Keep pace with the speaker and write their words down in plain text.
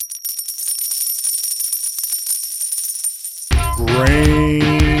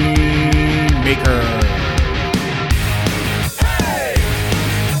Grainmaker.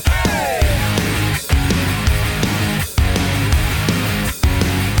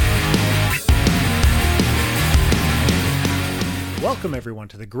 Welcome everyone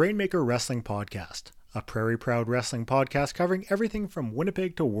to the Grainmaker Wrestling Podcast, a Prairie Proud wrestling podcast covering everything from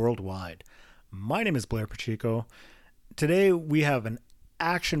Winnipeg to worldwide. My name is Blair Pacheco. Today we have an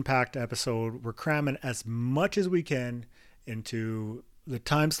action-packed episode. We're cramming as much as we can into the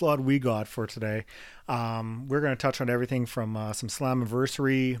time slot we got for today. We're going to touch on everything from some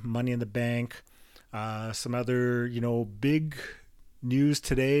Slammiversary, Money in the Bank, some other, big news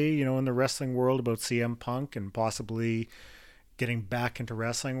today, in the wrestling world about CM Punk and possibly getting back into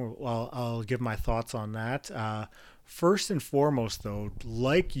wrestling. Well, I'll give my thoughts on that. First and foremost, though,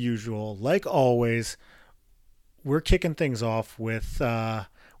 like usual, like always, we're kicking things off with the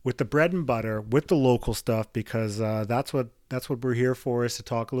bread and butter, with the local stuff, because that's what we're here for, is to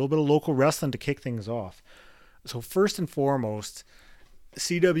talk a little bit of local wrestling to kick things off. So first and foremost,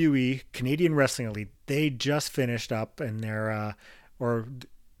 CWE, Canadian Wrestling Elite, they just finished up in their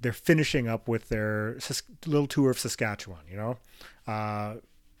they're finishing up with their little tour of Saskatchewan,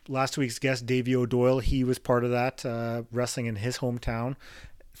 Last week's guest, Davey O'Doyle, he was part of that, wrestling in his hometown.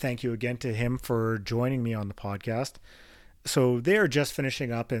 Thank you again to him for joining me on the podcast. So they are just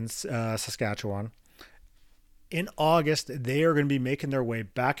finishing up in Saskatchewan. In August, they are going to be making their way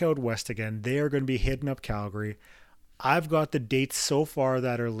back out west again. They are going to be hitting up Calgary. I've got the dates so far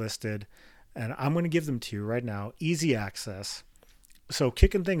that are listed, and I'm going to give them to you right now. Easy access. So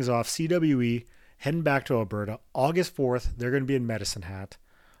kicking things off, CWE heading back to Alberta. August 4th, they're going to be in Medicine Hat.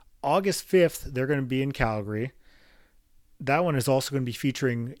 August 5th, they're going to be in Calgary. That one is also going to be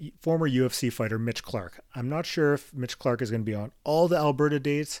featuring former UFC fighter Mitch Clark. I'm not sure if Mitch Clark is going to be on all the Alberta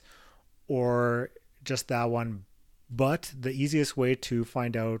dates or just that one, but the easiest way to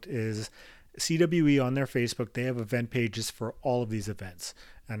find out is CWE on their Facebook. They have event pages for all of these events.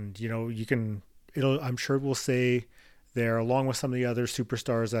 And, I'm sure it will say there, along with some of the other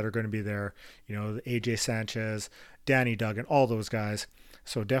superstars that are going to be there, AJ Sanchez, Danny Duggan, all those guys.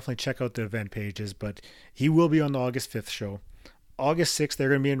 So definitely check out the event pages, but he will be on the August 5th show. August 6th, they're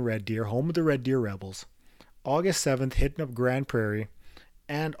going to be in Red Deer, home of the Red Deer Rebels. August 7th, hitting up Grand Prairie,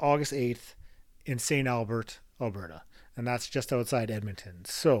 and August 8th in St. Albert, Alberta. And that's just outside Edmonton.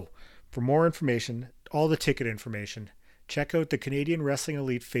 So for more information, all the ticket information, check out the Canadian Wrestling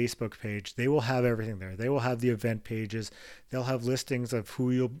Elite Facebook page. They will have everything there. They will have the event pages. They'll have listings of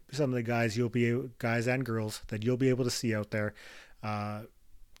some of the guys guys and girls that you'll be able to see out there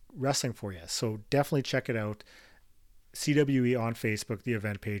wrestling for you. So definitely check it out. CWE on Facebook, the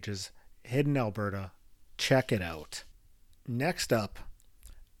event pages, Hidden Alberta. Check it out. Next up,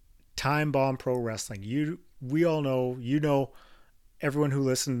 Time Bomb Pro Wrestling. We all know, everyone who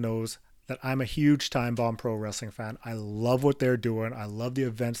listens knows that I'm a huge Time Bomb Pro Wrestling fan. I love what they're doing. I love the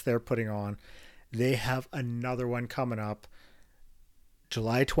events they're putting on. They have another one coming up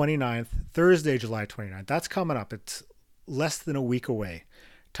July 29th, Thursday, July 29th. That's coming up. It's less than a week away.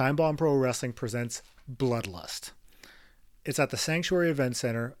 Time Bomb Pro Wrestling presents Bloodlust. It's at the Sanctuary Event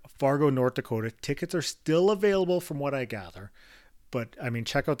Center, Fargo, North Dakota. Tickets are still available from what I gather. But,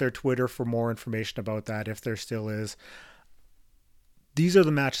 check out their Twitter for more information about that, if there still is. These are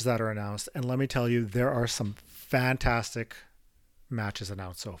the matches that are announced, and let me tell you, there are some fantastic matches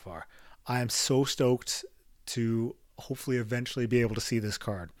announced so far. I am so stoked to hopefully eventually be able to see this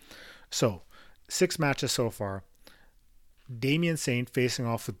card. So, 6 matches so far. Damian Saint facing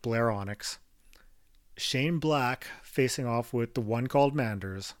off with Blair Onyx. Shane Black facing off with the one called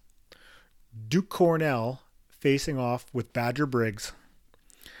Manders. Duke Cornell facing off with Badger Briggs.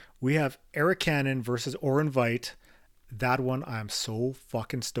 We have Eric Cannon versus Oren Veit. That one I'm so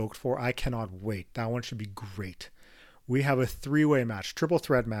fucking stoked for. I cannot wait. That one should be great. We have a 3-way match, triple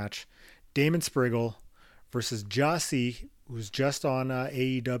threat match. Damon Spriggle versus Jassi, who's just on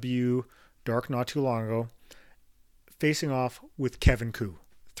AEW Dark not too long ago, facing off with Kevin Koo.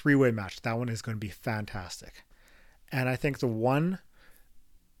 3-way match. That one is going to be fantastic. And I think the one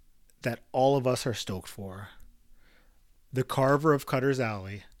that all of us are stoked for, the Carver of Cutter's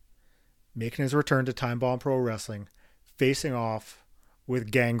Alley, making his return to Time Bomb Pro Wrestling, facing off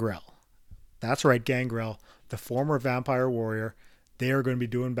with Gangrel. That's right, Gangrel, the former Vampire Warrior. They are going to be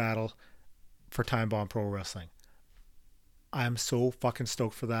doing battle for Time Bomb Pro Wrestling. I am so fucking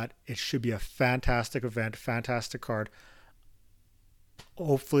stoked for that. It should be a fantastic event, fantastic card.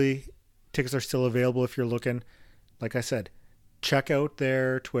 Hopefully, tickets are still available if you're looking. Like I said, check out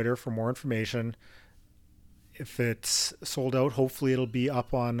their Twitter for more information. If it's sold out, hopefully it'll be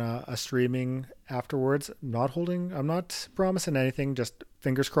up on a streaming afterwards. I'm not promising anything. Just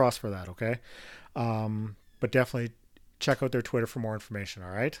fingers crossed for that. Okay. But definitely check out their Twitter for more information.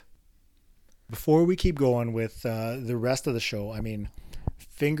 All right. Before we keep going with the rest of the show, I mean,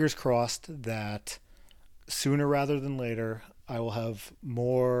 fingers crossed that sooner rather than later, I will have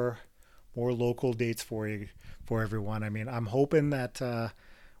more local dates for everyone. I mean, I'm hoping that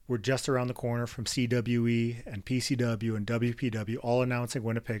we're just around the corner from CWE and PCW and WPW all announcing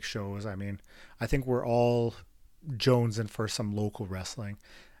Winnipeg shows. I mean, I think we're all jonesing for some local wrestling.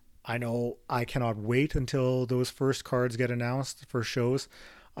 I know I cannot wait until those first cards get announced for shows.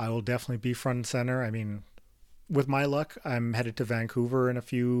 I will definitely be front and center. I mean, with my luck, I'm headed to Vancouver in a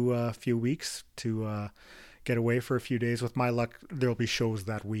few weeks to get away for a few days. With my luck, there'll be shows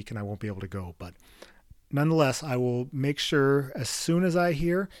that week and I won't be able to go. But nonetheless, I will make sure as soon as I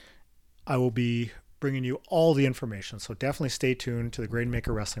hear, I will be bringing you all the information. So definitely stay tuned to the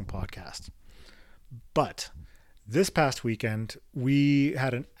Grainmaker Wrestling Podcast. But this past weekend, we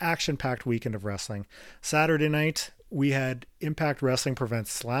had an action-packed weekend of wrestling. Saturday night, we had Impact Wrestling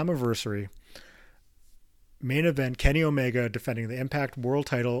Presents Slammiversary. Main event, Kenny Omega defending the Impact World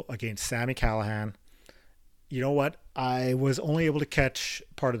title against Sami Callihan. You know what? I was only able to catch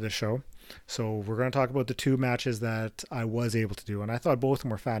part of the show. So we're going to talk about the two matches that I was able to do. And I thought both of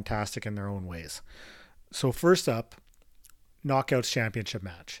them were fantastic in their own ways. So first up, Knockouts Championship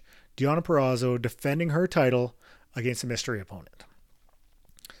match. Deonna Purrazzo defending her title against a mystery opponent.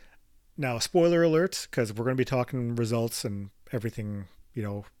 Now, spoiler alert, because we're going to be talking results and everything,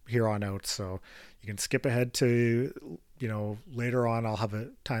 here on out. So you can skip ahead to, later on. I'll have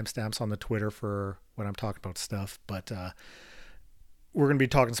timestamps on the Twitter for when I'm talking about stuff. But we're going to be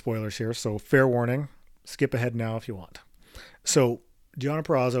talking spoilers here. So fair warning, skip ahead now if you want. So Deonna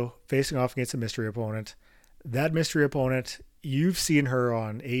Purrazzo facing off against a mystery opponent. That mystery opponent, you've seen her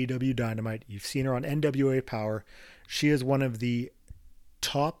on AEW Dynamite. You've seen her on NWA Power. She is one of the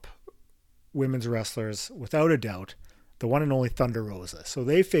top women's wrestlers, without a doubt, the one and only Thunder Rosa. So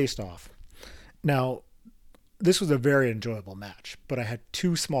they faced off. Now, this was a very enjoyable match, but I had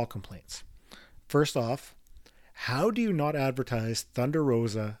two small complaints. First off, how do you not advertise Thunder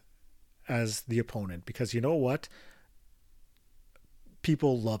Rosa as the opponent? Because you know what?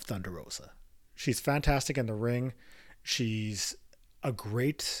 People love Thunder Rosa. She's fantastic in the ring. She's a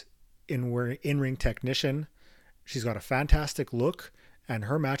great in-ring technician. She's got a fantastic look, and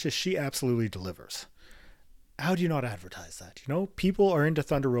her matches, she absolutely delivers. How do you not advertise that? People are into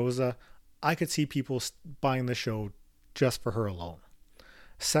Thunder Rosa. I could see people buying the show just for her alone.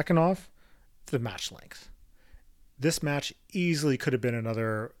 Second off, the match length. This match easily could have been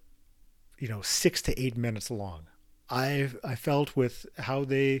another, 6 to 8 minutes long. I felt with how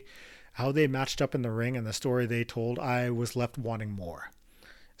they matched up in the ring and the story they told, I was left wanting more.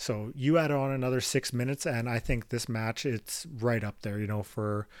 So you add on another 6 minutes, and I think this match, it's right up there,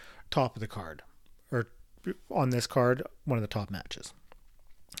 for top of the card. Or on this card, one of the top matches.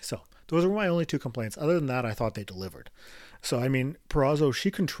 So those were my only two complaints. Other than that, I thought they delivered. So, I mean, Purrazzo, she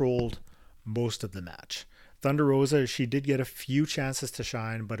controlled most of the match. Thunder Rosa, she did get a few chances to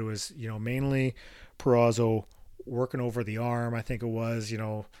shine, but it was, mainly Purrazzo working over the arm. I think it was,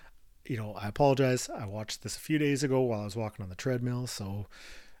 I apologize. I watched this a few days ago while I was walking on the treadmill, so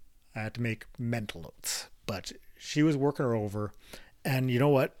I had to make mental notes. But she was working her over, and you know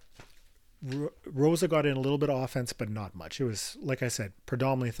what? Rosa got in a little bit of offense, but not much. It was, like I said,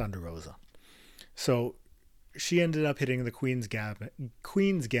 predominantly Thunder Rosa. So she ended up hitting the Queen's Gambit,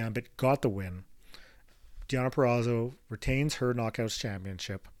 got the win. Deonna Purrazzo retains her Knockouts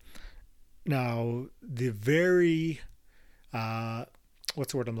Championship. Now, the very,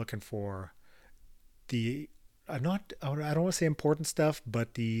 what's the word I'm looking for? I don't want to say important stuff,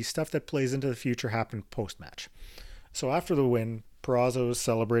 but the stuff that plays into the future happened post-match. So after the win, Purrazzo is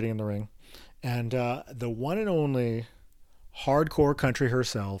celebrating in the ring. And the one and only hardcore country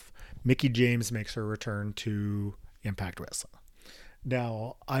herself, Mickie James, makes her return to Impact Wrestling.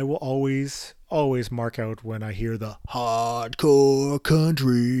 Now, I will always mark out when I hear the hardcore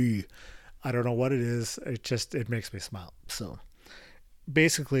country. I don't know what it is. It makes me smile. So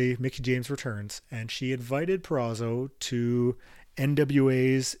basically, Mickie James returns, and she invited Purrazzo to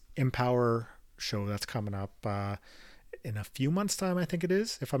NWA's Empower show that's coming up in a few months' time, I think it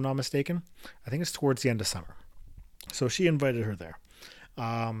is, if I'm not mistaken. I think it's towards the end of summer. So she invited her there.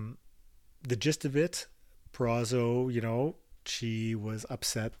 The gist of it, Purrazzo, she was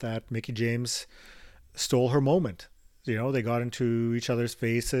upset that Mickie James stole her moment. They got into each other's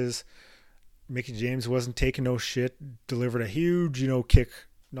faces. Mickie James wasn't taking no shit, delivered a huge, kick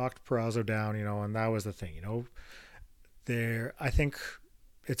knocked Peraza down, and that was the thing, I think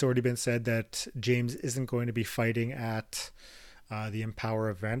it's already been said that James isn't going to be fighting at the Empower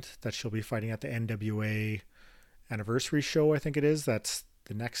event, that she'll be fighting at the NWA anniversary show, I think it is. That's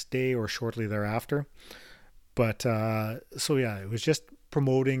the next day or shortly thereafter. But so yeah, it was just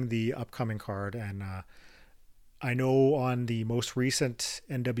promoting the upcoming card. And I know on the most recent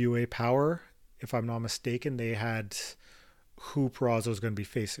NWA Power, if I'm not mistaken, they had who Peraza was going to be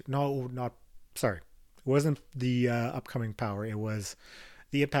facing. No, not, sorry. It wasn't the upcoming Power. It was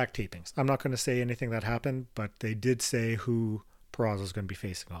the Impact tapings. I'm not going to say anything that happened, but they did say who Peraza was going to be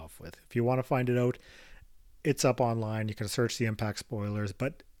facing off with. If you want to find it out, it's up online. You can search the Impact spoilers,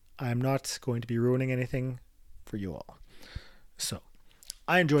 but I'm not going to be ruining anything for you all. So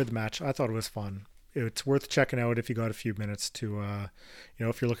I enjoyed the match. I thought it was fun. It's worth checking out if you got a few minutes to,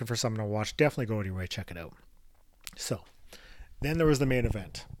 if you're looking for something to watch, definitely go to your way, check it out. So then there was the main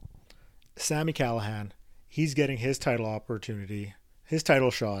event. Sami Callihan, he's getting his title opportunity, his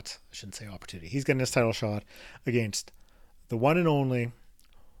title shot. I shouldn't say opportunity. He's getting his title shot against the one and only,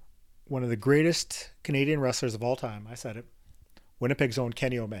 one of the greatest Canadian wrestlers of all time. I said it. Winnipeg's own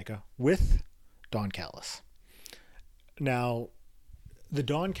Kenny Omega with Don Callis. Now, the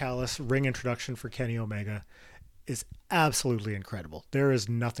Don Callis ring introduction for Kenny Omega is absolutely incredible. There is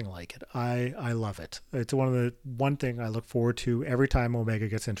nothing like it. I love it. It's one thing I look forward to every time Omega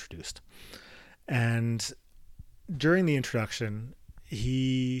gets introduced. And during the introduction,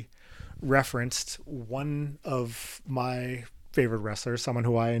 he referenced one of my favorite wrestlers, someone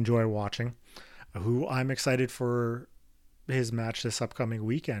who I enjoy watching, who I'm excited for his match this upcoming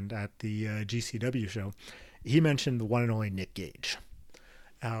weekend at the GCW show. He mentioned the one and only Nick Gage.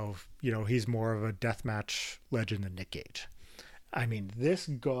 How, he's more of a deathmatch legend than Nick Gage. I mean, this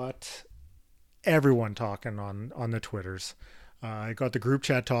got everyone talking on the Twitters. I got the group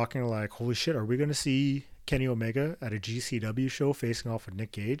chat talking like, holy shit, are we going to see Kenny Omega at a GCW show facing off with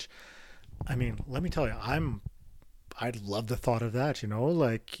Nick Gage? I mean, let me tell you, I'd love the thought of that,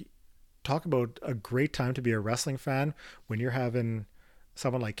 like, talk about a great time to be a wrestling fan when you're having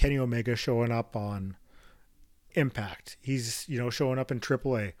someone like Kenny Omega showing up on Impact. He's, showing up in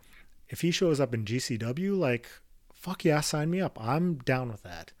AAA. If he shows up in GCW, like, fuck yeah, sign me up. I'm down with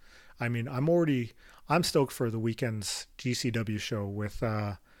that. I mean, I'm stoked for the weekend's GCW show with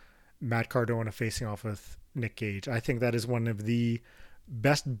Matt Cardona facing off with Nick Gage. I think that is one of the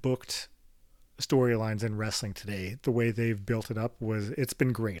best booked storylines in wrestling today. The way they've built it up it's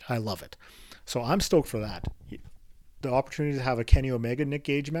been great. I love it. So I'm stoked for that. The opportunity to have a Kenny Omega Nick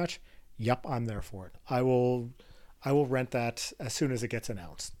Gage match, yep, I'm there for it. I will rent that as soon as it gets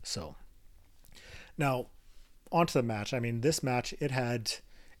announced. So now onto the match. I mean, this match, it had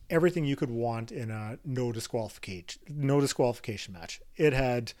everything you could want in a no disqualification match. It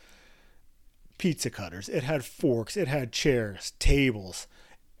had pizza cutters, it had forks, it had chairs, tables,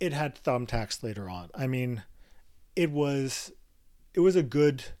 it had thumbtacks later on. I mean, it was a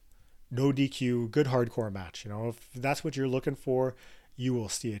good no DQ, good hardcore match. If that's what you're looking for, you will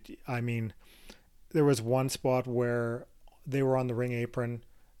see it. I mean, there was one spot where they were on the ring apron.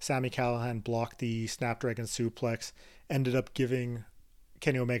 Sami Callihan blocked the Snapdragon suplex, ended up giving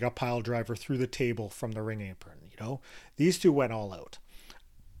Kenny Omega a pile driver through the table from the ring apron. These two went all out.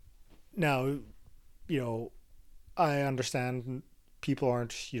 Now, I understand people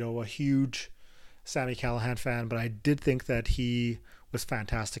aren't, a huge Sami Callihan fan, but I did think that he was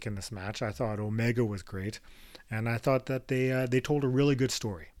fantastic in this match. I thought Omega was great, and I thought that they told a really good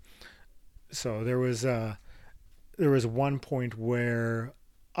story. So there was one point where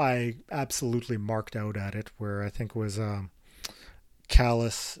I absolutely marked out at it, where I think was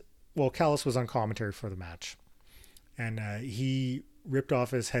Callis. Well, Callis was on commentary for the match, and he ripped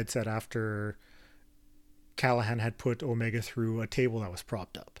off his headset after Callihan had put Omega through a table that was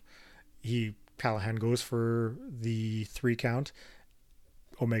propped up. Callihan goes for the 3 count.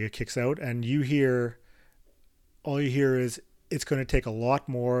 Omega kicks out, and all you hear is, it's going to take a lot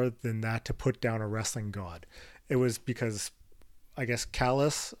more than that to put down a wrestling god. It was because, I guess,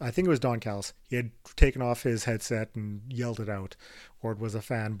 Callis, I think it was Don Callis, he had taken off his headset and yelled it out, or it was a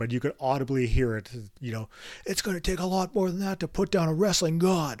fan, but you could audibly hear it, it's going to take a lot more than that to put down a wrestling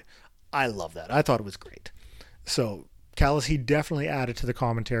god. I love that. I thought it was great. So Callis, he definitely added to the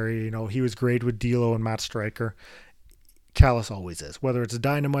commentary. He was great with D'Lo and Matt Striker. Callis always is. Whether it's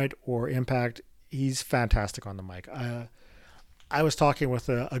Dynamite or Impact, he's fantastic on the mic. I was talking with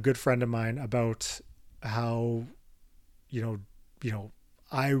a good friend of mine about how,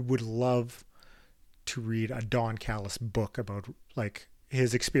 I would love to read a Don Callis book about like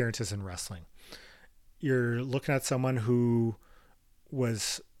his experiences in wrestling. You're looking at someone who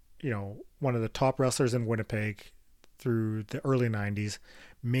was, one of the top wrestlers in Winnipeg through the early 90s,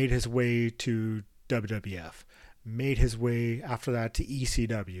 made his way to WWF, made his way after that to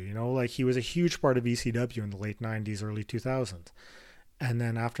ECW. Like he was a huge part of ECW in the late 90s, early 2000s. And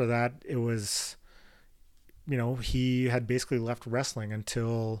then after that, it was, he had basically left wrestling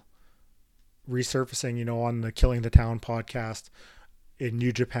until resurfacing, on the Killing the Town podcast in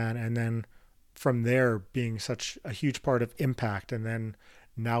New Japan. And then from there being such a huge part of Impact. And then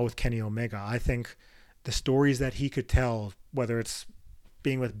now with Kenny Omega, I think the stories that he could tell, whether it's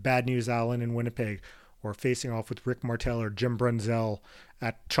being with Bad News Allen in Winnipeg, or facing off with Rick Martel or Jim Brunzell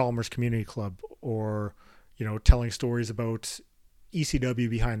at Chalmers Community Club, or, telling stories about ECW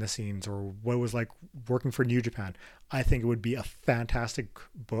behind the scenes, or what it was like working for New Japan. I think it would be a fantastic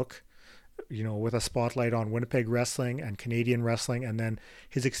book, with a spotlight on Winnipeg wrestling and Canadian wrestling, and then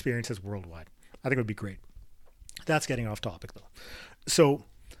his experiences worldwide. I think it would be great. That's getting off topic though. So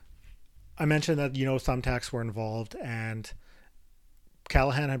I mentioned that, Thumbtacks were involved, and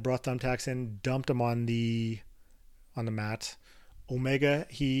Callahan had brought Thumbtacks in, dumped him on the mat. Omega,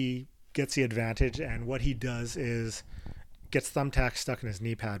 he gets the advantage, and what he does is gets Thumbtacks stuck in his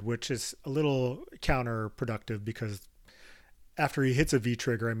knee pad, which is a little counterproductive because after he hits a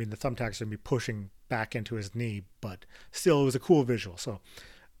V-trigger, the Thumbtacks are going to be pushing back into his knee, but still it was a cool visual. So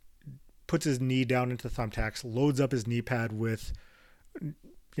puts his knee down into Thumbtacks, loads up his knee pad with,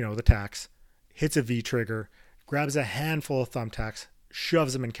 the tacks, hits a V-trigger, grabs a handful of Thumbtacks,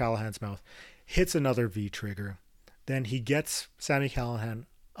 shoves them in Callahan's mouth, hits another V-trigger. Then he gets Sami Callihan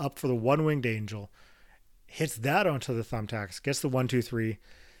up for the One-Winged Angel, hits that onto the Thumbtacks, gets the 1-2-3.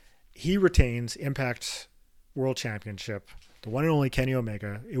 He retains Impact World Championship, the one and only Kenny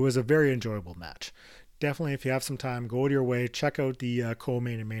Omega. It was a very enjoyable match. Definitely, if you have some time, go to your way, check out the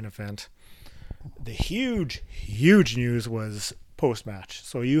co-main and main event. The huge news was post-match.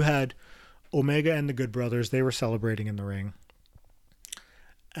 So you had Omega and the Good Brothers. They were celebrating in the ring.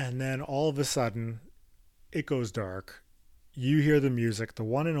 And then all of a sudden, it goes dark. You hear the music, the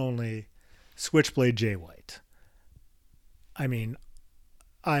one and only Switchblade Jay White.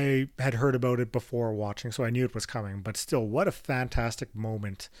 I had heard about it before watching, so I knew it was coming. But still, what a fantastic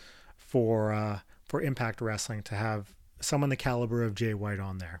moment for Impact Wrestling to have someone the caliber of Jay White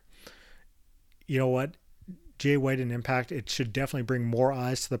on there. You know what? Jay White and Impact, it should definitely bring more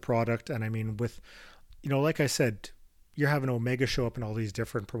eyes to the product. And with, like I said, you're having Omega show up in all these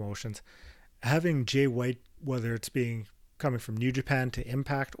different promotions. Having Jay White, whether it's coming from New Japan to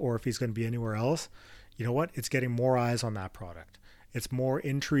Impact, or if he's going to be anywhere else, you know what? It's getting more eyes on that product. It's more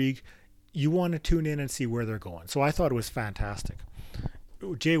intrigue. You want to tune in and see where they're going. So I thought it was fantastic.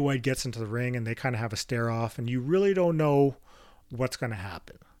 Jay White gets into the ring and they kind of have a stare off, and you really don't know what's going to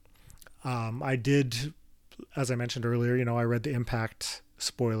happen. I did, as I mentioned earlier, I read the Impact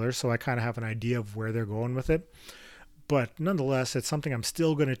spoilers, so I kind of have an idea of where they're going with it. But nonetheless, it's something I'm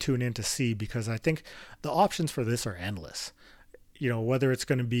still going to tune in to see, because I think the options for this are endless. Whether it's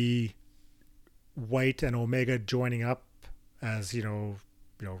going to be White and Omega joining up as,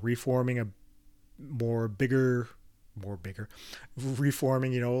 reforming a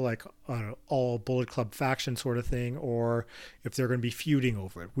reforming, like all Bullet Club faction sort of thing, or if they're going to be feuding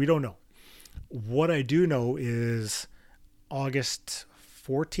over it. We don't know. What I do know is August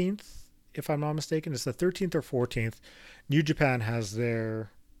 14th, if I'm not mistaken, it's the 13th or 14th, New Japan has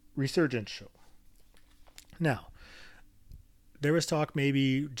their Resurgence show. Now, there was talk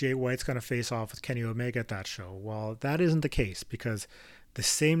maybe Jay White's going to face off with Kenny Omega at that show. Well, that isn't the case, because the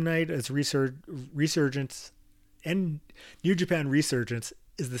same night as Resurgence and New Japan Resurgence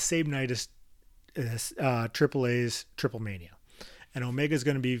is the same night as AAA's Triple Mania. And Omega's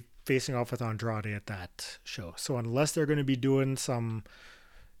going to be facing off with Andrade at that show. So unless they're going to be doing some,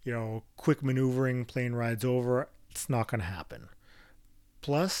 quick maneuvering, plane rides over, it's not going to happen.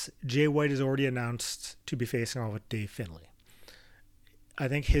 Plus, Jay White is already announced to be facing off with Dave Finlay. I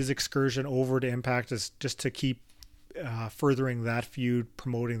think his excursion over to Impact is just to keep furthering that feud,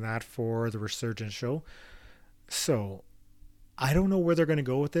 promoting that for the Resurgence show. So I don't know where they're going to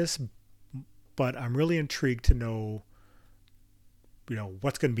go with this, but I'm really intrigued to know,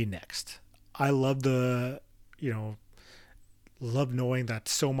 what's going to be next. I love love knowing that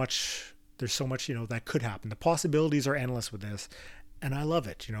there's so much, that could happen. The possibilities are endless with this, and I love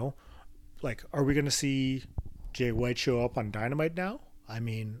it, Like, are we going to see Jay White show up on Dynamite now?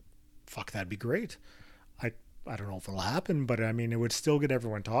 Fuck, that'd be great. I don't know if it'll happen, but it would still get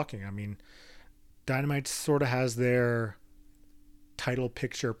everyone talking. Dynamite sort of has their title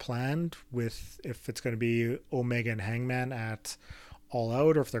picture planned with if it's going to be Omega and Hangman at All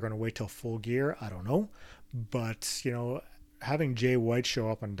Out, or if they're going to wait till Full Gear. I don't know. But, having Jay White show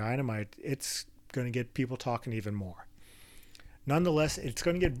up on Dynamite, it's going to get people talking even more. Nonetheless, it's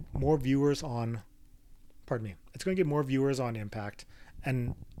going to get more viewers on, it's going to get more viewers on Impact.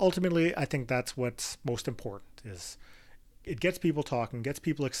 And ultimately, I think that's what's most important is it gets people talking, gets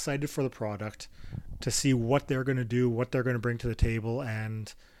people excited for the product to see what they're going to do, what they're going to bring to the table.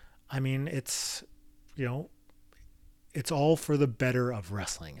 And I mean, it's, it's all for the better of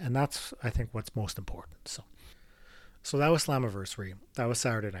wrestling. And that's, I think, what's most important. So that was Slammiversary. That was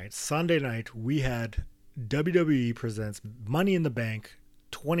Saturday night. Sunday night, we had WWE presents Money in the Bank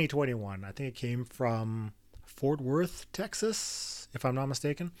 2021. I think it came from Fort Worth, Texas, if I'm not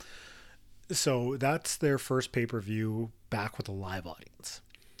mistaken. So that's their first pay-per-view back with a live audience.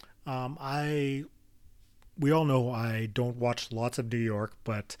 We all know I don't watch lots of New York,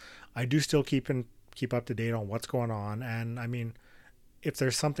 but I do still keep up to date on what's going on. And I mean, if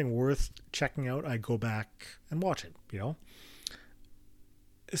there's something worth checking out, I go back and watch it,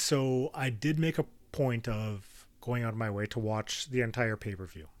 So I did make a point of going out of my way to watch the entire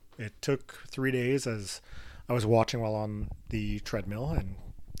pay-per-view. It took 3 days as I was watching while on the treadmill and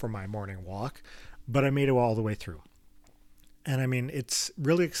for my morning walk, but I made it all the way through. And I mean, it's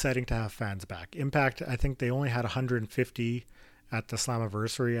really exciting to have fans back. Impact, I think they only had 150 at the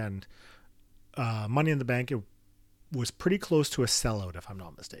Slammiversary, and Money in the Bank, it was pretty close to a sellout, if I'm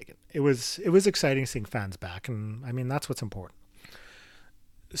not mistaken. It was exciting seeing fans back, and I mean, that's what's important.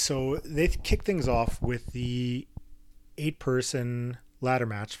 So they kicked things off with the 8-person ladder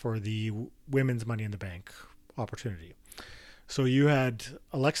match for the women's Money in the Bank opportunity. So you had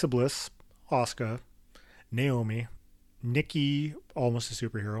Alexa Bliss, Asuka, Naomi, Nikki, almost a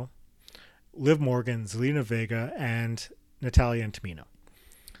superhero, Liv Morgan, Zelina Vega, and Natalya and Tamina.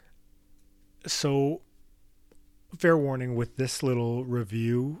 So, fair warning with this little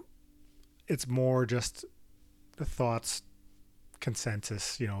review, it's more just the thoughts,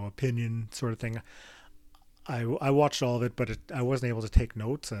 consensus, opinion sort of thing. I watched all of it, but I wasn't able to take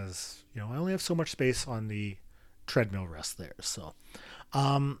notes as, I only have so much space on the treadmill rest there. So,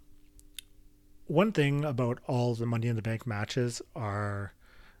 one thing about all the Money in the Bank matches are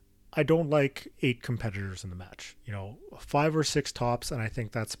I don't like 8 competitors in the match. 5 or 6 tops, and I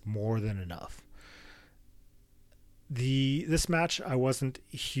think that's more than enough. This match I wasn't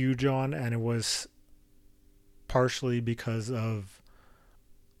huge on, and it was partially because of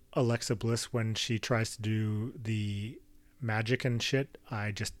Alexa Bliss when she tries to do the magic and shit.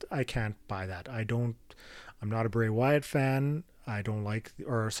 I can't buy that. I'm not a Bray Wyatt fan. I'm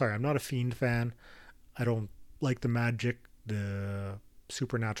not a Fiend fan. I don't like the magic, the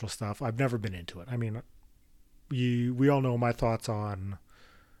supernatural stuff. I've never been into it. I mean, we all know my thoughts on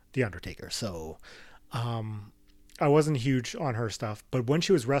The Undertaker. So, I wasn't huge on her stuff, but when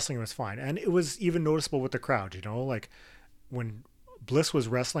she was wrestling, it was fine. And it was even noticeable with the crowd, like when Bliss was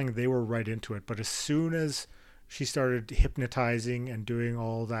wrestling, they were right into it. But as soon as she started hypnotizing and doing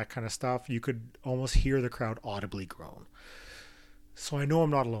all that kind of stuff, you could almost hear the crowd audibly groan. So I know I'm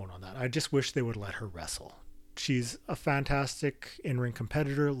not alone on that. I just wish they would let her wrestle. She's a fantastic in-ring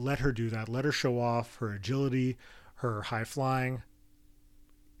competitor. Let her do that. Let her show off her agility, her high flying.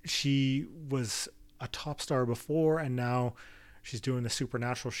 She was a top star before, and now she's doing the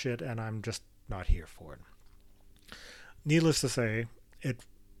supernatural shit, and I'm just not here for it. Needless to say, it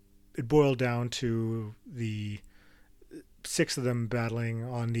boiled down to the 6 of them battling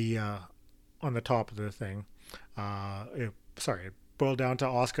on the top of the thing. It boiled down to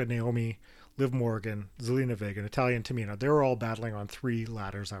Asuka, Naomi, Liv Morgan, Zelina Vega, Natalya, and Tamina. They were all battling on 3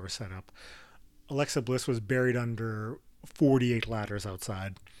 ladders that were set up. Alexa Bliss was buried under 48 ladders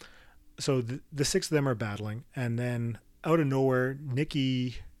outside. So the 6 of them are battling, and then out of nowhere,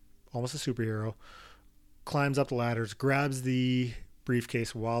 Nikki, almost a superhero, climbs up the ladders, grabs the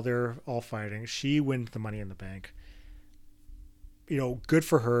briefcase while they're all fighting. She wins the Money in the Bank. Good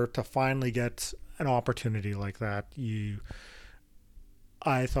for her to finally get an opportunity like that.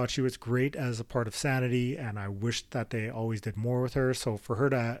 I thought she was great as a part of Sanity, and I wished that they always did more with her. So for her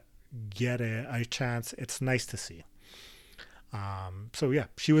to get a chance, it's nice to see. So yeah,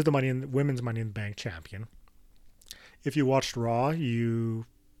 she was the women's Money in the Bank champion. If you watched Raw, you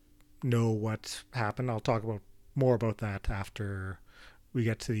know what happened. I'll talk more about that after we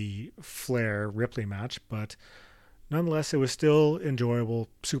get to the Flair Ripley match, but nonetheless, it was still enjoyable,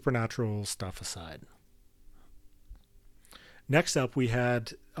 supernatural stuff aside. Next up, we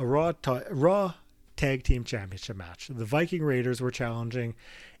had a Raw Tag Team Championship match. The Viking Raiders were challenging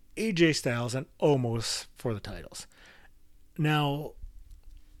AJ Styles and Omos for the titles. Now,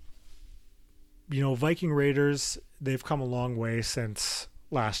 Viking Raiders, they've come a long way since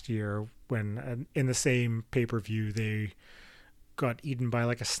last year when in the same pay-per-view they got eaten by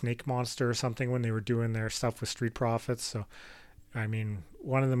like a snake monster or something when they were doing their stuff with Street Profits. So, I mean,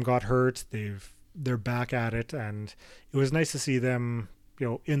 one of them got hurt. They're back at it, and it was nice to see them,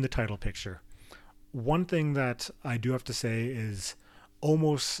 in the title picture. One thing that I do have to say is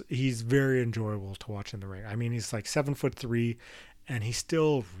he's very enjoyable to watch in the ring. I mean, he's like 7'3", and he's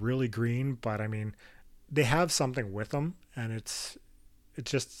still really green, but I mean, they have something with him, and it's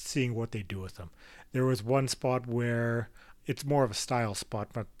just seeing what they do with him. There was one spot where it's more of a style spot,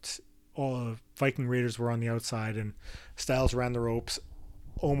 but all Viking Raiders were on the outside, and Styles ran the ropes,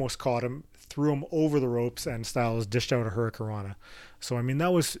 almost caught him, threw him over the ropes, and Styles dished out a Hurricanrana. So, I mean,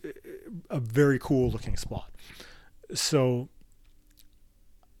 that was a very cool looking spot. So,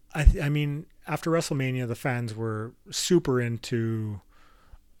 I mean, after WrestleMania, the fans were super into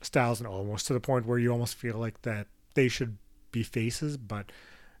Styles and almost to the point where you almost feel like that they should be faces, but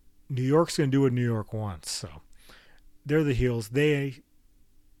New York's going to do what New York wants. So they're the heels. He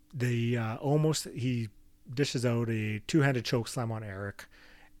dishes out a two-handed chokeslam on Eric.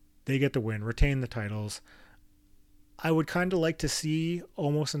 They get the win, retain the titles. I would kind of like to see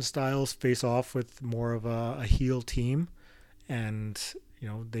Omos and Styles face off with more of a heel team, and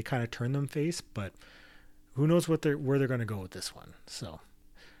they kind of turn them face, but who knows where they're going to go with this one. So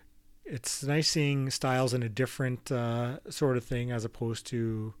it's nice seeing Styles in a different sort of thing as opposed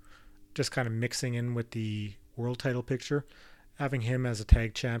to just kind of mixing in with the world title picture. Having him as a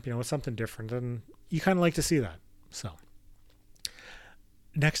tag champ, it's something different, and you kind of like to see that. So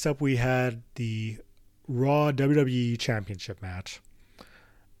next up, we had the Raw WWE Championship match.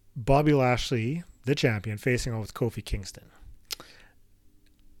 Bobby Lashley, the champion, facing off with Kofi Kingston.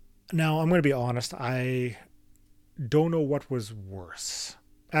 Now, I'm going to be honest, I don't know what was worse.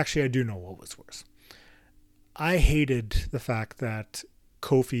 Actually, I do know what was worse. I hated the fact that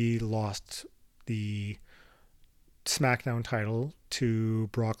Kofi lost the SmackDown title to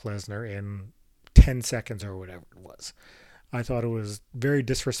Brock Lesnar in 10 seconds or whatever it was. I thought it was very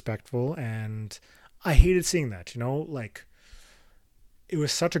disrespectful, and I hated seeing that, it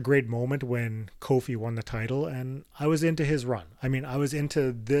was such a great moment when Kofi won the title, and I was into his run. I mean, I was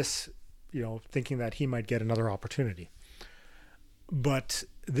into this, thinking that he might get another opportunity. But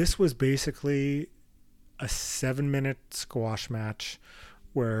this was basically a 7-minute squash match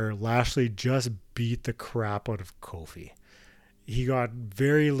where Lashley just beat the crap out of Kofi. He got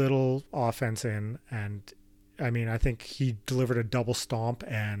very little offense in, and I mean, I think he delivered a double stomp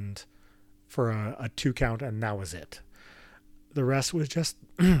and for a 2 count, and that was it. The rest was just,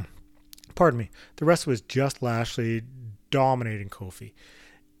 pardon me, the rest was just Lashley dominating Kofi.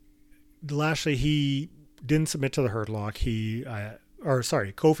 Lashley, he didn't submit to the Hurt Lock.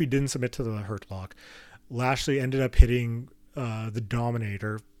 Kofi didn't submit to the Hurt Lock. Lashley ended up hitting the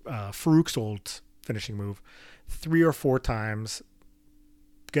Dominator, Farouk's old finishing move, 3 or 4 times,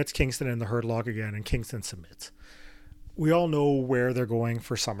 gets Kingston in the Hurt Lock again, and Kingston submits. We all know where they're going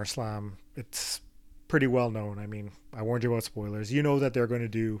for SummerSlam. It's pretty well known. I mean, I warned you about spoilers. You know that they're going to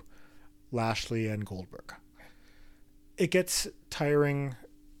do Lashley and Goldberg. It gets tiring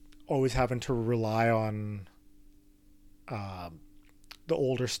always having to rely on the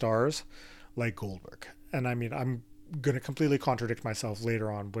older stars like Goldberg. And I mean, I'm going to completely contradict myself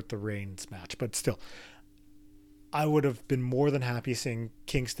later on with the Reigns match, but still, I would have been more than happy seeing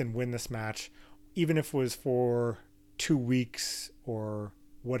Kingston win this match, even if it was for 2 weeks or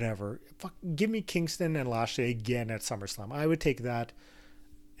whatever. Give me Kingston and Lashley again at SummerSlam. I would take that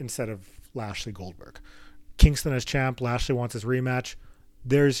instead of Lashley Goldberg. Kingston as champ, Lashley wants his rematch.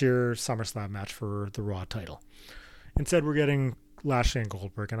 There's your SummerSlam match for the Raw title. Instead, we're getting Lashley and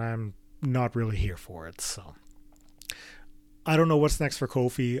Goldberg, and I'm not really here for it. So I don't know what's next for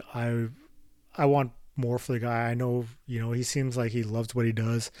Kofi. I want more for the guy. I know, he seems like he loves what he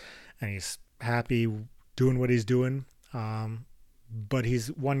does, and he's happy doing what he's doing. But he's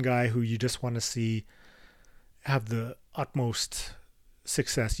one guy who you just want to see have the utmost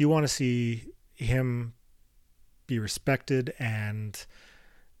success. You want to see him be respected, and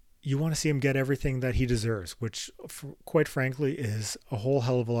you want to see him get everything that he deserves, which quite frankly is a whole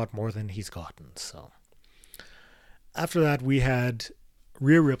hell of a lot more than he's gotten. So after that, we had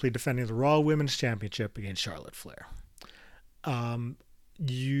Rhea Ripley defending the Raw Women's Championship against Charlotte Flair.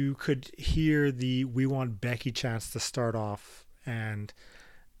 You could hear the "We Want Becky" chants to start off, and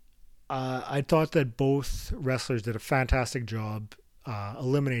I thought that both wrestlers did a fantastic job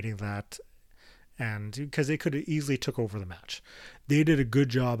eliminating that, and because they could have easily took over the match. They did a good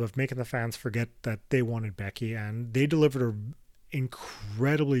job of making the fans forget that they wanted Becky, and they delivered an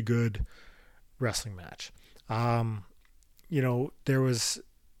incredibly good wrestling match. There was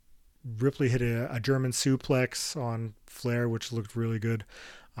Ripley hit a German suplex on Flair, which looked really good.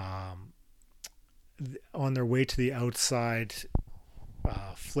 On their way to the outside,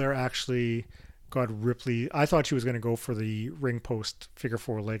 Flair actually got Ripley. I thought she was going to go for the ring post figure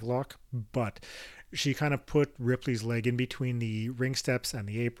four leg lock, but she kind of put Ripley's leg in between the ring steps and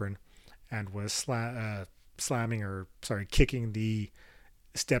the apron and was kicking the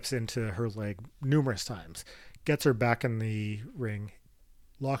steps into her leg numerous times. Gets her back in the ring,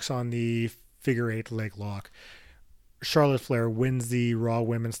 locks on the figure eight leg lock. Charlotte Flair wins the Raw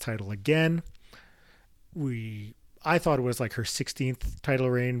Women's title again. I thought it was like her 16th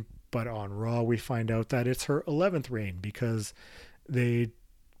title reign, but on Raw we find out that it's her 11th reign because they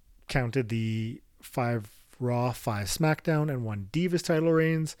counted the 5 Raw, 5 SmackDown, and 1 Divas title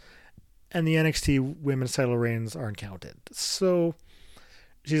reigns, and the NXT Women's title reigns aren't counted. So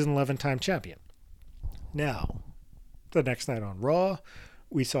she's an 11-time champion. Now, the next night on Raw,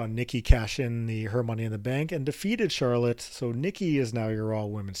 we saw Nikki cash in her Money in the Bank and defeated Charlotte. So Nikki is now your Raw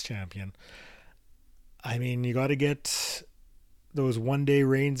Women's Champion. I mean, you got to get those one-day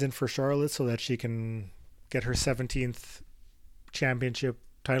reigns in for Charlotte so that she can get her 17th championship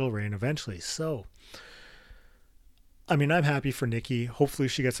title reign eventually. So, I mean, I'm happy for Nikki. Hopefully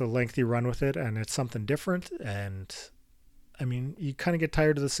she gets a lengthy run with it and it's something different. And I mean, you kind of get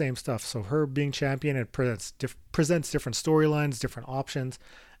tired of the same stuff. So her being champion, it presents different storylines, different options,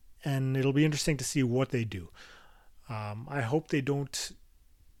 and it'll be interesting to see what they do. I hope they don't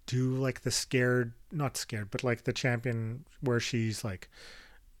do like not scared, but like the champion where she's like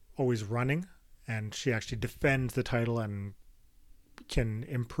always running and she actually defends the title and can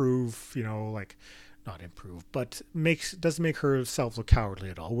improve, like not improve, but doesn't make herself look cowardly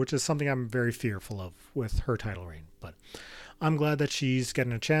at all, which is something I'm very fearful of with her title reign. But I'm glad that she's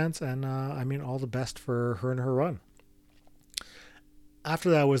getting a chance, and I mean, all the best for her and her run. After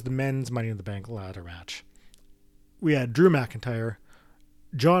that was the men's Money in the Bank ladder match. We had Drew McIntyre,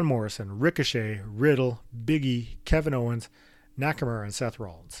 John Morrison, Ricochet, Riddle, Big E, Kevin Owens, Nakamura, and Seth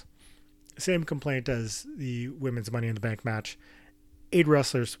Rollins. Same complaint as the women's Money in the Bank match. 8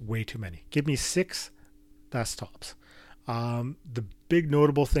 wrestlers, way too many. Give me 6, that's tops. The big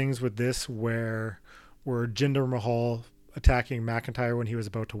notable things with this were Jinder Mahal attacking McIntyre when he was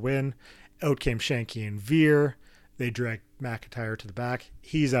about to win. Out came Shanky and Veer. They dragged McIntyre to the back.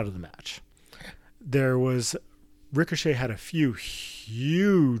 He's out of the match. Ricochet had a few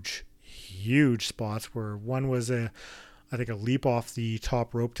huge spots where one was I think a leap off the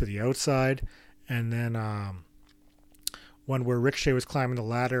top rope to the outside, and then one where Ricochet was climbing the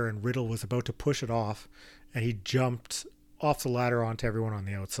ladder and Riddle was about to push it off, and he jumped off the ladder onto everyone on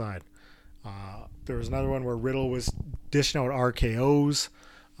the outside. There was another one where Riddle was dishing out RKOs.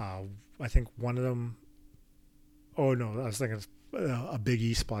 I think one of them... Oh, no, I was thinking a Big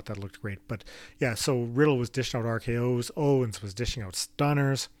E spot that looked great. But, yeah, so Riddle was dishing out RKOs. Owens was dishing out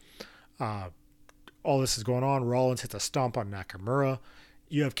stunners. All this is going on. Rollins hits a stomp on Nakamura.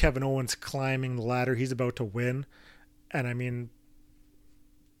 You have Kevin Owens climbing the ladder. He's about to win. And, I mean,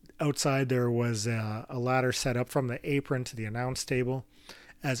 outside there was a ladder set up from the apron to the announce table.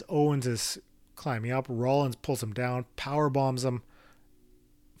 As Owens is climbing up, Rollins pulls him down, power bombs him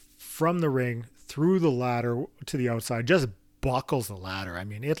from the ring through the ladder to the outside, just buckles the ladder. I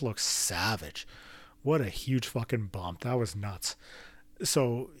mean, it looks savage. What a huge fucking bump. That was nuts.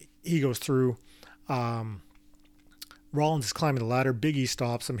 So he goes through. Rollins is climbing the ladder. Big E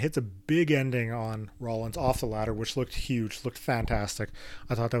stops him, hits a big ending on Rollins off the ladder, which looked huge, looked fantastic.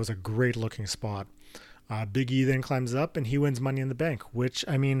 I thought that was a great looking spot. Big E then climbs up and he wins Money in the Bank, which,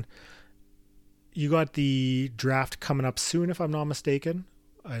 I mean, you got the draft coming up soon, if I'm not mistaken.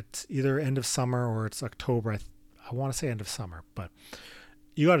 It's either end of summer or it's October. I want to say end of summer, but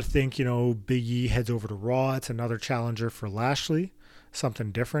you got to think, Big E heads over to Raw. It's another challenger for Lashley,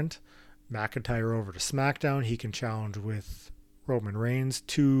 something different. McIntyre over to SmackDown. He can challenge with Roman Reigns.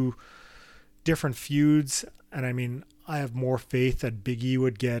 2 different feuds. And I mean, I have more faith that Big E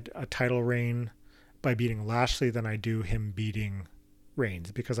would get a title reign by beating Lashley than I do him beating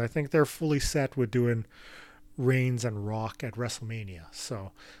Reigns, because I think they're fully set with doing Reigns and Rock at WrestleMania.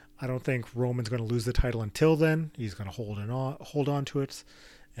 So I don't think Roman's going to lose the title until then. He's going to hold on to it.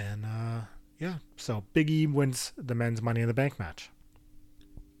 And so Big E wins the men's Money in the Bank match.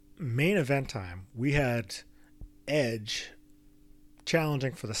 Main event time, we had Edge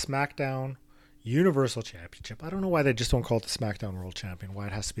challenging for the SmackDown Universal Championship. I don't know why they just don't call it the SmackDown World Champion, why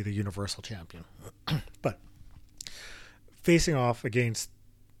it has to be the Universal Champion. But facing off against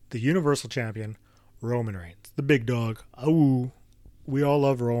the Universal Champion, Roman Reigns, the big dog. Oh, we all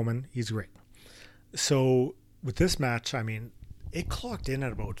love Roman. He's great. So with this match, I mean, It clocked in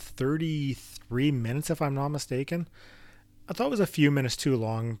at about 33 minutes, if I'm not mistaken. I thought it was a few minutes too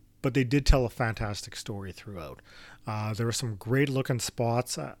long, but they did tell a fantastic story throughout. There were some great looking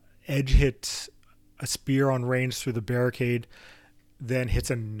spots. Edge hit a spear on Reigns through the barricade, then hits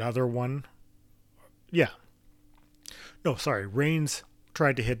another one. Yeah. No, sorry. Reigns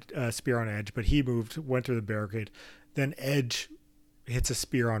tried to hit a spear on Edge, but he moved, went through the barricade. Then Edge hits a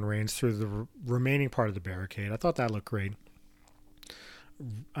spear on Reigns through the remaining part of the barricade. I thought that looked great.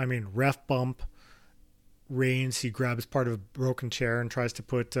 I mean, ref bump. Reigns, he grabs part of a broken chair and tries to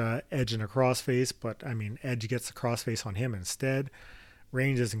put Edge in a crossface, but I mean, Edge gets a crossface on him instead.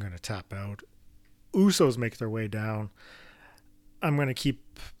 Reigns isn't going to tap out. Usos make their way down. I'm going to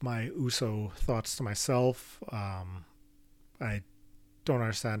keep my Uso thoughts to myself. I don't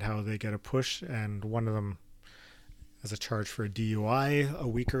understand how they get a push, and one of them has a charge for a DUI a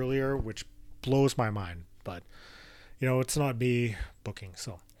week earlier, which blows my mind. But, it's not me booking,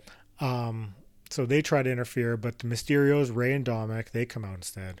 so... So they try to interfere, but the Mysterios, Rey and Dominic, they come out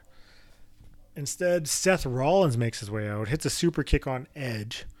instead. Instead, Seth Rollins makes his way out, hits a super kick on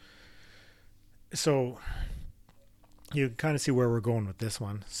Edge. So you can kind of see where we're going with this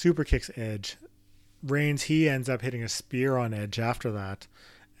one. Super kicks Edge. Reigns, he ends up hitting a spear on Edge after that,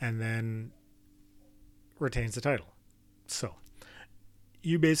 and then retains the title. So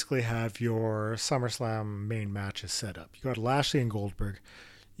you basically have your SummerSlam main matches set up. You got Lashley and Goldberg.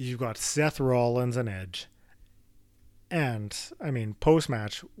 You've got Seth Rollins and Edge. And, I mean,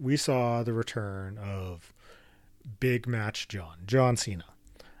 post-match, we saw the return of Big Match John Cena.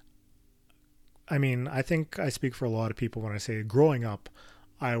 I mean, I think I speak for a lot of people when I say growing up,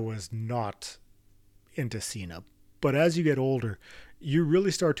 I was not into Cena. But as you get older, you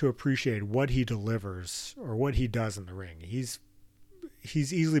really start to appreciate what he delivers or what he does in the ring. He's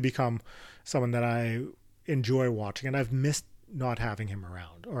easily become someone that I enjoy watching, and I've missed not having him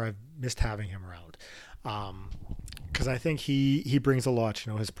around, or I've missed having him around, because I think he brings a lot.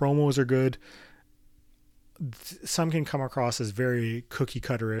 His promos are good. Some can come across as very cookie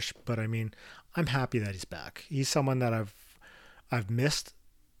cutterish, but I mean, I'm happy that he's back. He's someone that I've missed,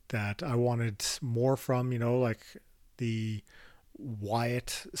 that I wanted more from. Like the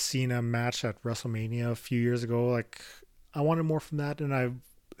Wyatt Cena match at WrestleMania a few years ago. Like, I wanted more from that, and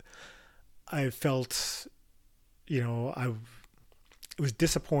I felt, it was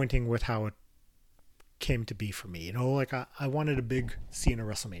disappointing with how it came to be for me. Like I wanted a big Cena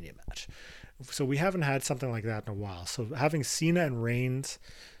WrestleMania match. So we haven't had something like that in a while. So having Cena and Reigns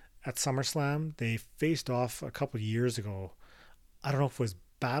at SummerSlam, they faced off a couple of years ago. I don't know if it was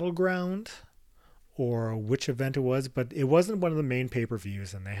Battleground or which event it was, but it wasn't one of the main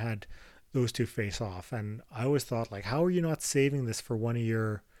pay-per-views, and they had those two face off. And I always thought, like, how are you not saving this for one of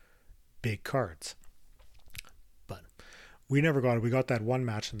your big cards? We never got it. We got that one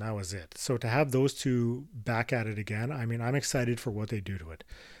match, and that was it. So to have those two back at it again, I mean, I'm excited for what they do to it.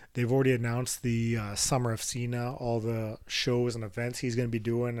 They've already announced the Summer of Cena, all the shows and events he's going to be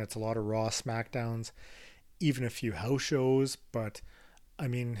doing. It's a lot of Raw, SmackDowns, even a few house shows. But, I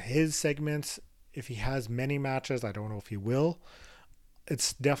mean, his segments, if he has many matches, I don't know if he will.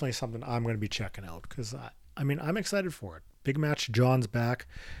 It's definitely something I'm going to be checking out, because, I'm excited for it. Big Match John's back.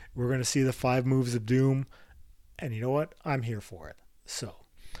 We're going to see the 5 moves of doom. And you know what? I'm here for it. So,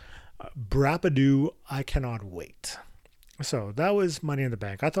 Brappadoo, I cannot wait. So, that was Money in the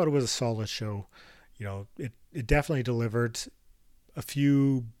Bank. I thought it was a solid show. It definitely delivered. A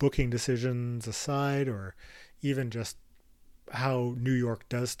few booking decisions aside, or even just how New York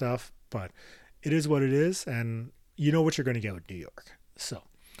does stuff. But it is what it is, and you know what you're going to get with New York. So,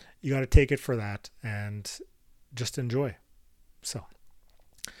 you got to take it for that and just enjoy. So,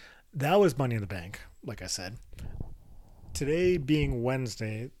 that was Money in the Bank, like I said. Today being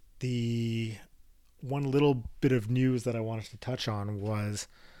Wednesday, the one little bit of news that I wanted to touch on was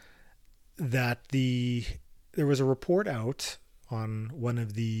that there was a report out on one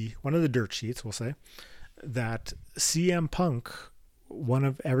of the dirt sheets, we'll say, that CM Punk, one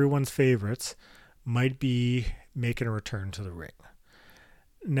of everyone's favorites, might be making a return to the ring.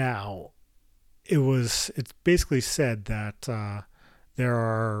 Now, it's basically said that there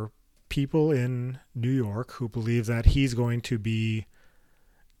are people in New York who believe that he's going to be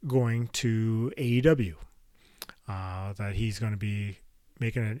going to AEW, that he's going to be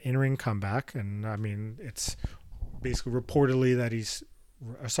making an in-ring comeback. And I mean, it's basically reportedly that he's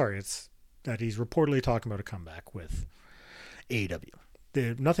reportedly talking about a comeback with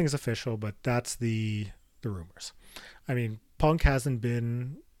AEW. Nothing's official, but that's the rumors. I mean, Punk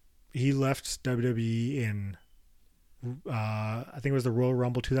he left WWE in I think it was the Royal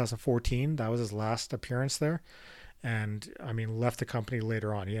Rumble 2014. That was his last appearance there. and I mean, left the company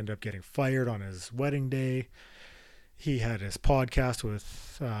later on. He ended up getting fired on his wedding day. He had his podcast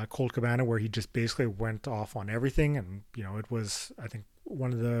with Colt Cabana where he just basically went off on everything. And, it was, I think,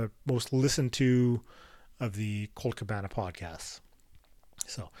 one of the most listened to of the Colt Cabana podcasts.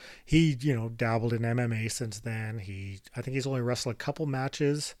 So he, dabbled in MMA since then. I think he's only wrestled a couple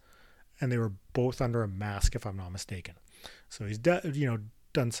matches, and they were both under a mask, if I'm not mistaken. So he's,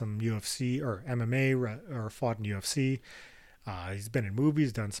 done some UFC or MMA or fought in UFC. He's been in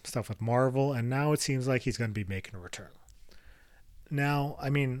movies, done some stuff with Marvel, and now it seems like he's going to be making a return. Now, I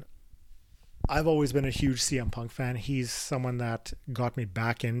mean, I've always been a huge CM Punk fan. He's someone that got me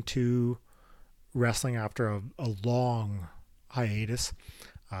back into wrestling after a long hiatus.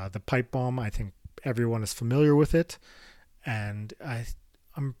 The pipe bomb, I think everyone is familiar with it, and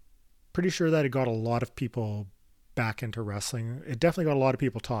I'm pretty sure that it got a lot of people back into wrestling. It definitely got a lot of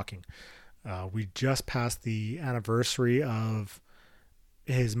people talking. We just passed the anniversary of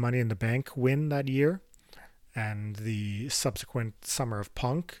his Money in the Bank win that year and the subsequent Summer of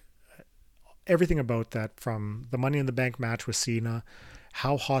Punk. Everything about that, from the Money in the Bank match with Cena,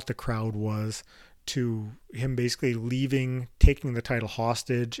 how hot the crowd was, to him basically leaving, taking the title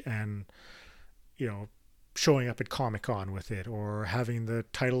hostage, and showing up at Comic-Con with it, or having the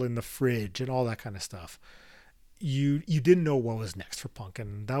title in the fridge and all that kind of stuff. You didn't know what was next for Punk,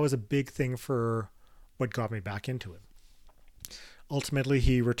 and that was a big thing for what got me back into it. Ultimately,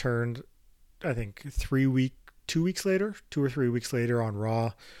 he returned, I think 2 or 3 weeks later on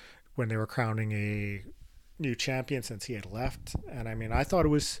Raw, when they were crowning a new champion since he had left. And I mean, I thought it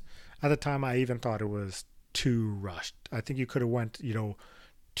was, at the time, I even thought it was too rushed. I think you could have went,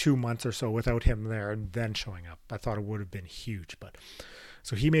 2 months or so without him there and then showing up. I thought it would have been huge. But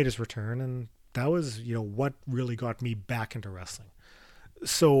so he made his return, and that was, what really got me back into wrestling.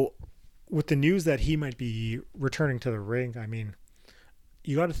 So with the news that he might be returning to the ring, I mean,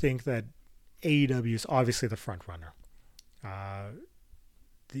 you got to think that AEW is obviously the front runner.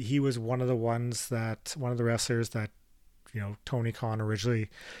 He was one of the wrestlers that, Tony Khan originally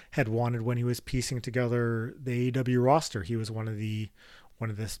had wanted when he was piecing together the AEW roster. He was one of the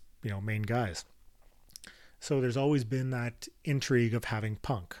main guys. So there's always been that intrigue of having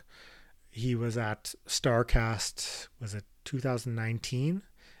Punk. He was at StarCast, was it 2019?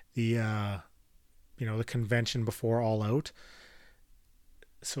 The convention before All Out.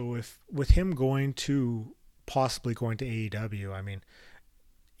 So if with him possibly going to AEW, I mean,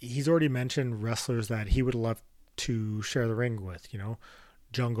 he's already mentioned wrestlers that he would love to share the ring with,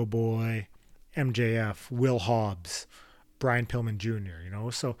 Jungle Boy, MJF, Will Hobbs, Brian Pillman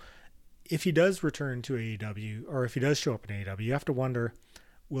Jr., So if he does return to AEW, or if he does show up in AEW, you have to wonder,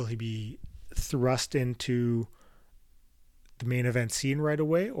 will he be thrust into the main event scene right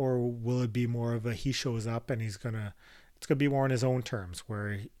away, or will it be more of a he shows up and it's gonna be more on his own terms,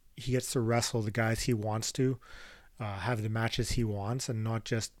 where he gets to wrestle the guys he wants to, have the matches he wants, and not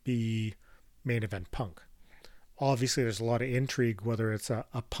just be main event Punk. Obviously, there's a lot of intrigue, whether it's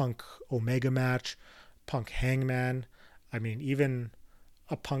a Punk Omega match, Punk Hangman. I mean, even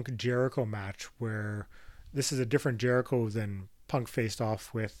a Punk Jericho match, where this is a different Jericho than Punk faced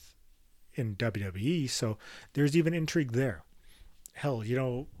off with in WWE. So there's even intrigue there. Hell,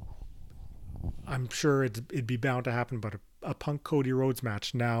 I'm sure it'd be bound to happen, but a Punk Cody Rhodes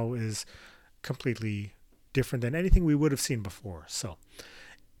match now is completely different than anything we would have seen before. So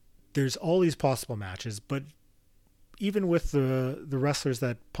there's all these possible matches, but even with the wrestlers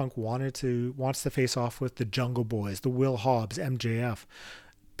that Punk wants to face off with, the Jungle Boys, the Will Hobbs, MJF,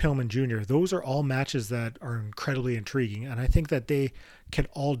 Pillman Jr., those are all matches that are incredibly intriguing, and I think that they can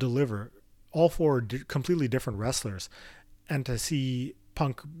all deliver. All four completely different wrestlers, and to see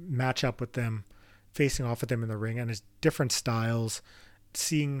Punk match up with them, facing off with them in the ring, and his different styles,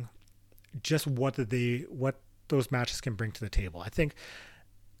 seeing just what those matches can bring to the table. I think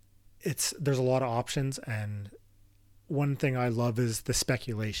there's a lot of options, and one thing I love is the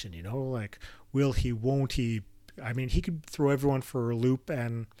speculation, like, will he, won't he? I mean, he could throw everyone for a loop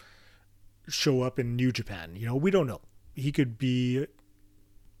and show up in New Japan. We don't know. He could be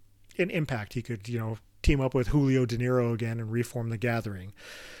in Impact. He could, team up with Julio De Niro again and reform the Gathering,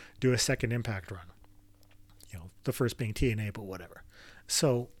 do a second Impact run. The first being TNA, but whatever.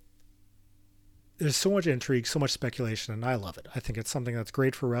 So there's so much intrigue, so much speculation, and I love it. I think it's something that's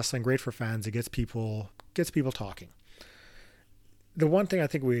great for wrestling, great for fans. It gets people talking. The one thing I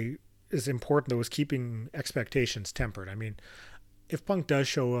think is important, though, is keeping expectations tempered. I mean, if Punk does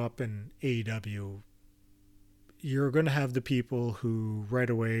show up in AEW, you're going to have the people who right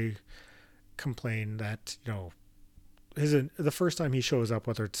away complain that, the first time he shows up,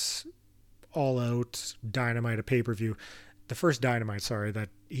 whether it's All Out, Dynamite, a pay-per-view, the first Dynamite, that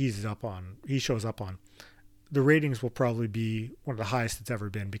he shows up on, the ratings will probably be one of the highest it's ever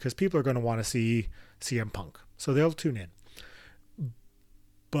been because people are going to want to see CM Punk. So they'll tune in.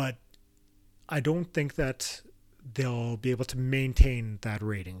 But I don't think that they'll be able to maintain that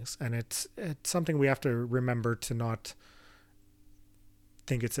ratings. And it's something we have to remember to not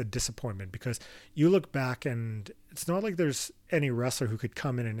think it's a disappointment, because you look back and it's not like there's any wrestler who could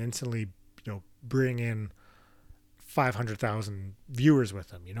come in and instantly, bring in 500,000 viewers with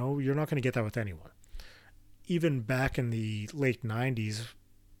them. You're not going to get that with anyone. Even back in the late 90s,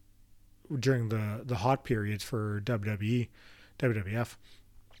 during the hot periods for WWE, WWF,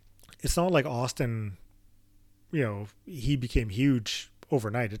 it's not like Austin, he became huge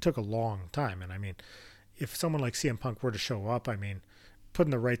overnight. It took a long time. And I mean, if someone like CM Punk were to show up, put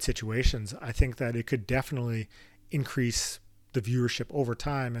in the right situations, I think that it could definitely increase the viewership over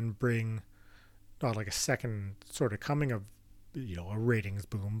time and bring not like a second sort of coming of, a ratings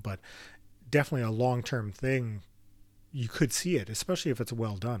boom, but definitely a long-term thing. You could see it, especially if it's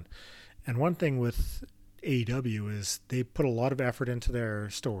well done. And one thing with AEW is they put a lot of effort into their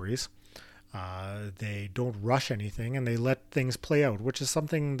stories. They don't rush anything and they let things play out, which is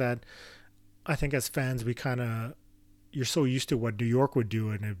something that I think as fans, you're so used to what New York would do,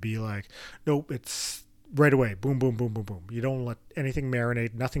 and it'd be like, nope, it's right away, boom, boom, boom, boom, boom. You don't let anything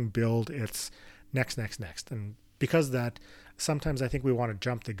marinate, nothing build. It's next. And because of that, sometimes I think we want to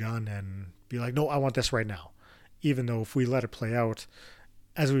jump the gun and be like, no, I want this right now. Even though if we let it play out,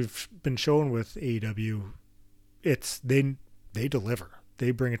 as we've been shown with AEW, they deliver.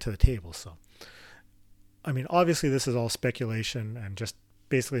 They bring it to the table. So, obviously this is all speculation and just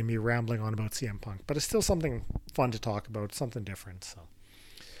basically me rambling on about CM Punk, but it's still something fun to talk about, something different. So,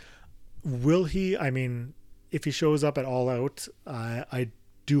 will he? If he shows up at All Out, I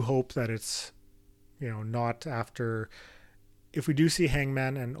do hope that it's, not after. If we do see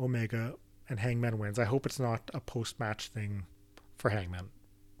Hangman and Omega and Hangman wins, I hope it's not a post-match thing for Hangman.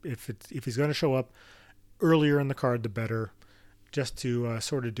 If he's going to show up earlier in the card, the better, just to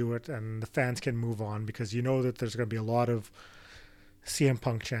sort of do it, and the fans can move on, because that there's going to be a lot of CM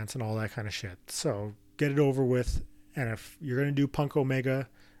Punk chants and all that kind of shit. So get it over with. And if you're going to do Omega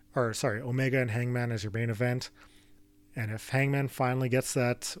and Hangman as your main event, and if Hangman finally gets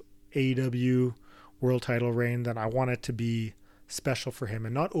that AEW world title reign, then I want it to be special for him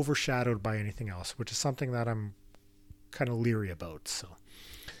and not overshadowed by anything else, which is something that I'm kind of leery about. So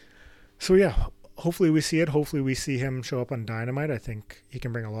yeah, hopefully we see it. Hopefully we see him show up on Dynamite. I think he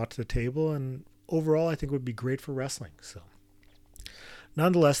can bring a lot to the table, and overall I think it would be great for wrestling. So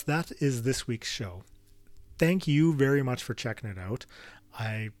nonetheless, that is this week's show. Thank you very much for checking it out.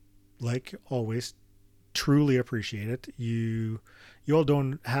 I, like always, truly appreciate it. You all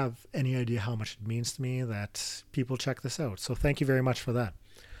don't have any idea how much it means to me that people check this out. So thank you very much for that.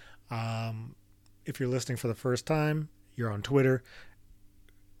 If you're listening for the first time, you're on Twitter.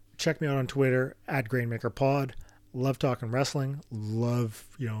 Check me out on Twitter @GrainmakerPod. Love talking wrestling. Love,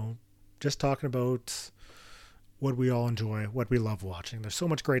 just talking about what we all enjoy, what we love watching. There's so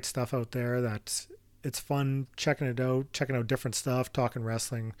much great stuff out there that it's fun checking out different stuff, talking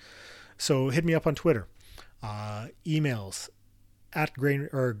wrestling. So hit me up on Twitter. Emails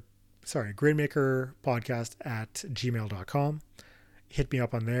grainmakerpodcast@gmail.com. Hit me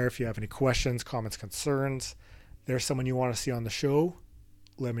up on there if you have any questions, comments, concerns. There's someone you want to see on the show,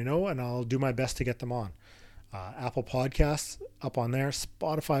 let me know and I'll do my best to get them on. Apple Podcasts up on there,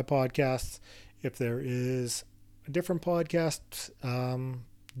 Spotify Podcasts. If there is a different podcast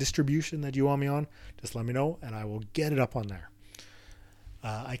distribution that you want me on, just let me know and I will get it up on there.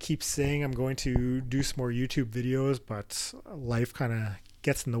 I keep saying I'm going to do some more YouTube videos, but life kind of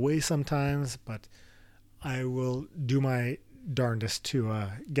gets in the way sometimes, but I will do my darndest to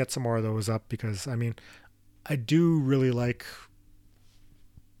get some more of those up, because I do really like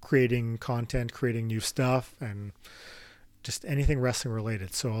creating content, creating new stuff, and just anything wrestling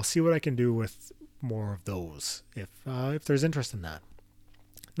related. So I'll see what I can do with more of those if there's interest in that.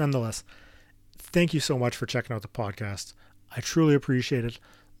 Nonetheless, thank you so much for checking out the podcast. I truly appreciate it.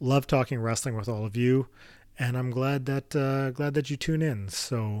 Love talking wrestling with all of you, and I'm glad that you tune in.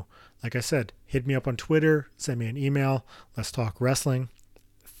 So, like I said, hit me up on Twitter, send me an email. Let's talk wrestling.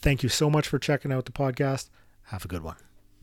 Thank you so much for checking out the podcast. Have a good one.